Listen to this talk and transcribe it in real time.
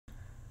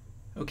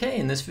Okay,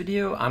 in this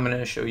video, I'm going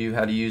to show you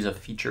how to use a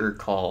feature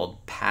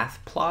called path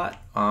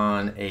plot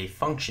on a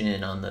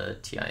function on the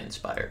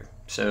TI-Nspire.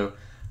 So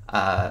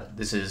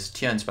this is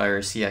TI-Nspire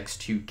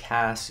CX II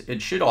CAS. It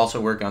should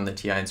also work on the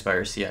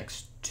TI-Nspire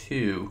CX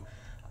II,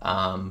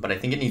 but I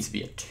think it needs to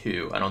be a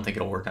 2. I don't think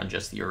it'll work on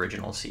just the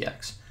original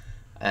CX.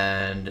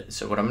 And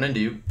so what I'm going to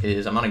do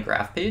is I'm on a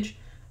graph page,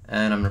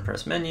 and I'm going to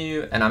press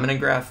menu, and I'm going to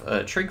graph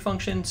a trig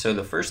function. So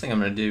the first thing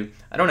I'm going to do,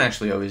 I don't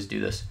actually always do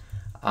this.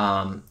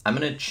 I'm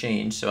going to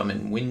change, so I'm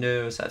in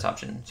Windows, that's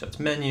option, so it's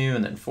menu,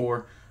 and then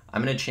 4.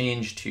 I'm going to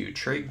change to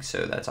trig,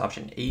 so that's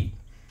option 8.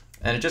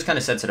 And it just kind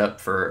of sets it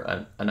up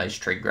for a nice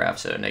trig graph,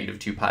 so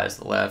 -2 pi is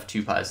the left,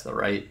 2 pi is the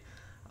right.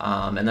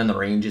 And then the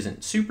range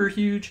isn't super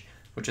huge,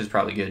 which is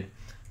probably good.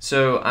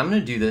 So I'm going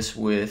to do this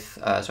with,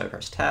 so I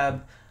press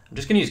tab. I'm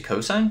just going to use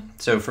cosine.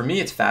 So for me,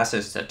 it's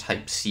fastest to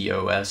type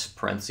COS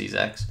parentheses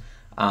X.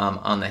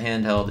 On the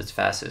handheld, it's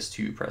fastest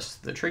to press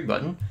the trig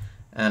button.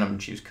 And I'm going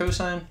to choose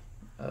cosine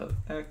of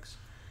X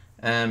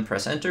and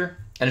press enter.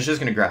 And it's just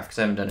going to graph because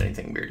I haven't done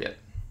anything weird yet.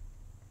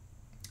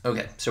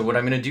 Okay, so what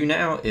I'm going to do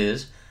now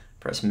is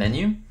press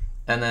menu,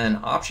 and then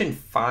option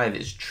 5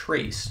 is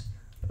trace.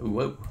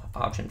 Whoa,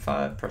 option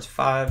 5, press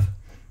 5.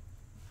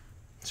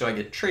 So I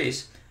get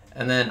trace,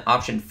 and then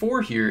option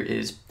 4 here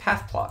is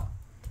path plot.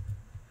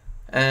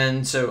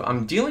 And so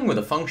I'm dealing with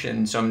a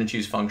function, so I'm going to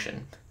choose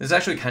function. This is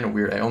actually kind of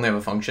weird. I only have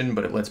a function,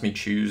 but it lets me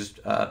choose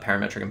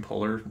parametric and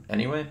polar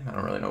anyway. I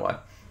don't really know why.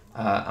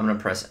 I'm going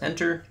to press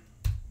enter.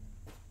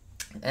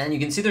 And you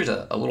can see there's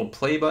a little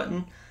play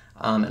button,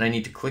 and I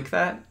need to click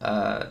that.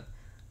 I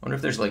wonder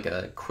if there's like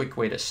a quick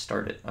way to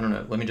start it. I don't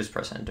know. Let me just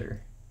press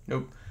enter.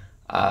 Nope.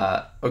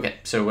 Okay,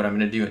 so what I'm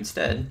going to do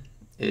instead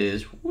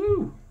is,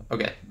 woo!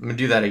 Okay, I'm going to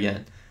do that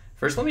again.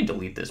 First, let me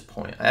delete this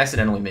point. I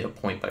accidentally made a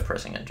point by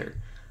pressing enter.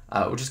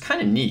 Which is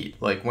kind of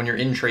neat. Like when you're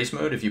in trace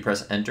mode, if you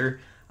press enter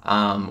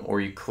or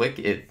you click,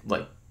 it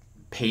like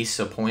pastes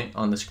a point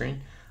on the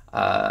screen.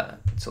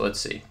 So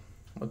let's see.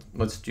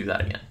 Let's do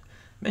that again.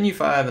 Menu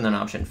 5 and then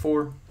option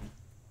 4.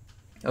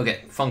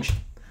 Okay, function.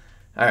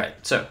 All right,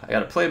 so I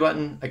got a play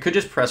button. I could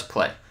just press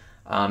play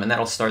and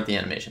that'll start the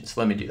animation.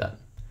 So let me do that.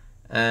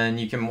 And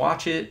you can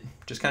watch it,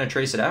 just kind of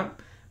trace it out,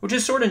 which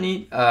is sort of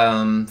neat.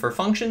 For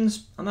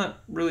functions, I'm not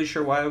really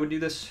sure why I would do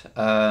this.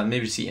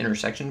 Maybe see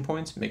intersection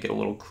points, make it a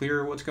little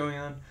clearer what's going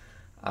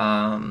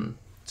on.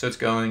 So it's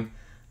going.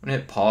 I'm gonna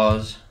hit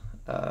pause.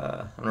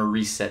 I'm gonna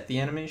reset the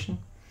animation.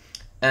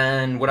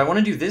 And what I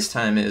wanna do this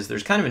time is,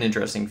 there's kind of an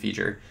interesting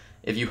feature.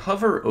 If you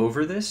hover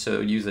over this,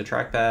 so use the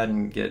trackpad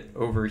and get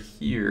over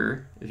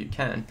here, if you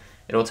can,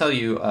 it'll tell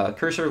you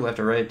cursor left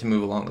or right to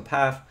move along the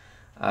path.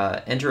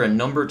 Enter a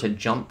number to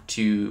jump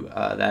to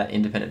that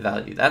independent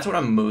value. That's what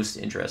I'm most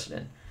interested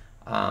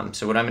in.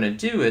 So what I'm going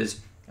to do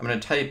is I'm going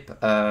to type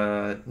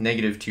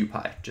 -2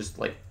 pi. Just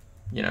like,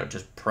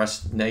 just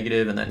press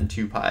negative and then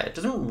 2 pi. It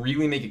doesn't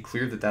really make it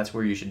clear that that's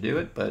where you should do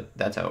it, but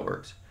that's how it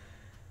works.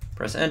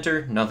 Press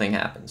enter, nothing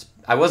happens.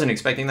 I wasn't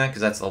expecting that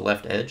because that's the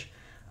left edge.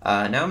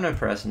 Now I'm going to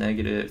press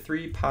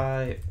 -3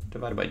 pi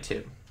divided by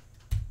 2.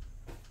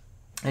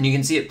 And you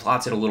can see it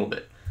plots it a little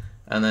bit.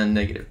 And then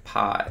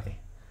 -pi.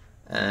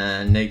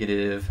 And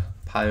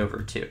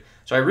 -pi/2.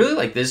 So I really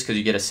like this because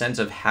you get a sense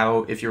of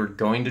how, if you're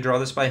going to draw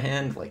this by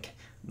hand, like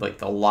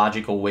the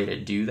logical way to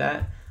do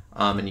that.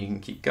 And you can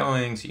keep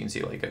going, so you can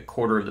see like a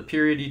quarter of the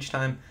period each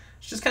time.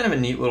 It's just kind of a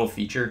neat little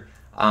feature.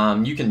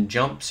 You can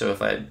jump, so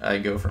if I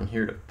go from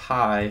here to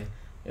pi,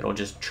 it'll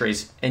just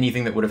trace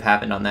anything that would have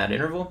happened on that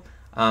interval.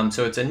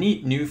 So it's a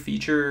neat new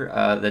feature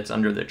that's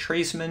under the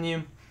trace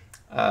menu.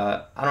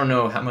 I don't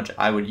know how much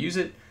I would use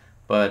it,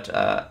 but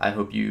I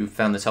hope you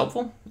found this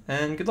helpful,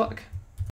 and good luck.